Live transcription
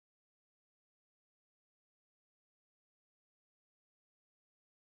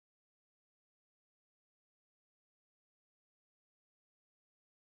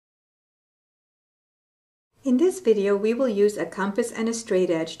In this video, we will use a compass and a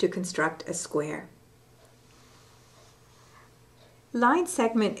straightedge to construct a square. Line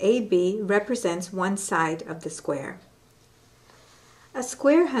segment AB represents one side of the square. A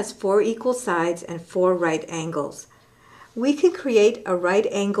square has 4 equal sides and 4 right angles. We can create a right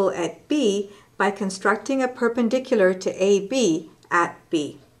angle at B by constructing a perpendicular to AB at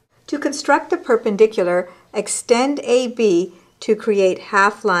B. To construct a perpendicular, extend AB to create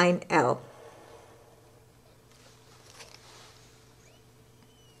half line L.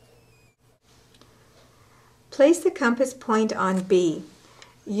 Place the compass point on B.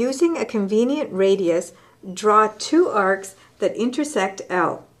 Using a convenient radius, draw 2 arcs that intersect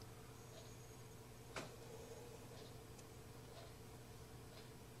L.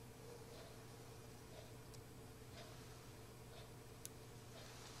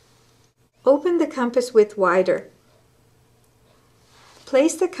 Open the compass width wider.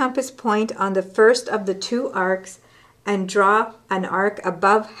 Place the compass point on the first of the 2 arcs and draw an arc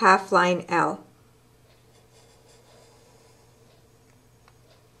above half line L.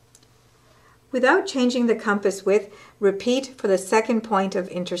 Without changing the compass width, repeat for the second point of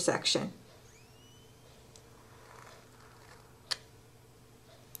intersection.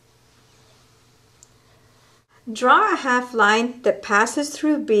 Draw a half line that passes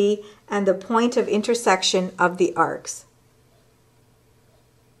through B and the point of intersection of the arcs.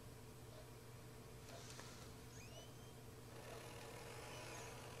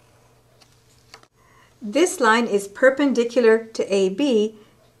 This line is perpendicular to AB,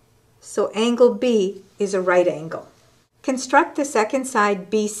 so angle B is a right angle. Construct the second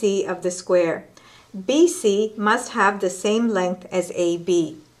side BC of the square. BC must have the same length as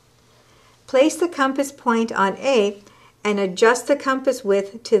AB. Place the compass point on A and adjust the compass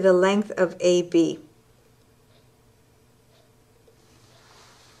width to the length of AB.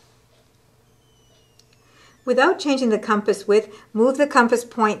 Without changing the compass width, move the compass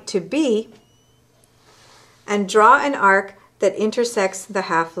point to B and draw an arc that intersects the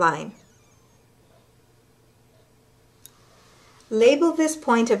half line. Label this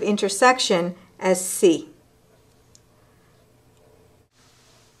point of intersection as C.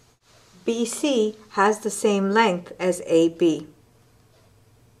 BC has the same length as AB.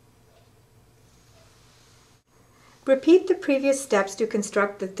 Repeat the previous steps to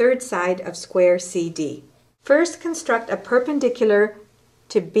construct the third side of square CD. First, construct a perpendicular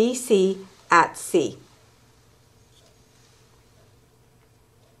to BC at C.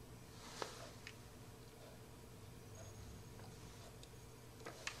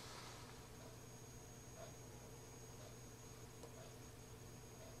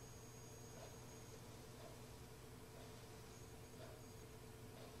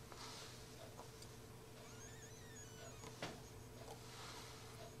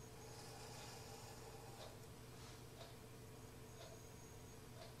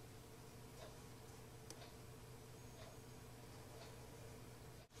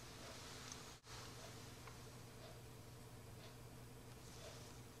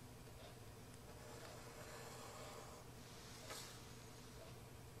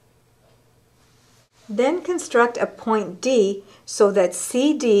 Then construct a point D so that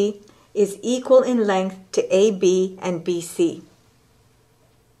CD is equal in length to AB and BC.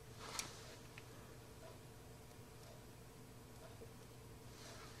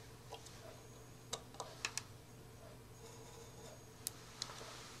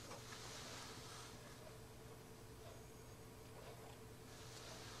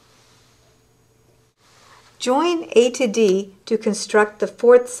 Join A to D to construct the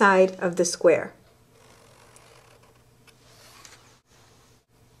fourth side of the square.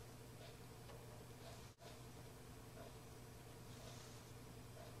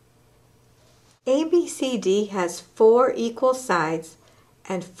 ABCD has 4 equal sides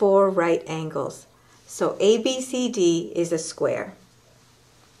and 4 right angles, so ABCD is a square.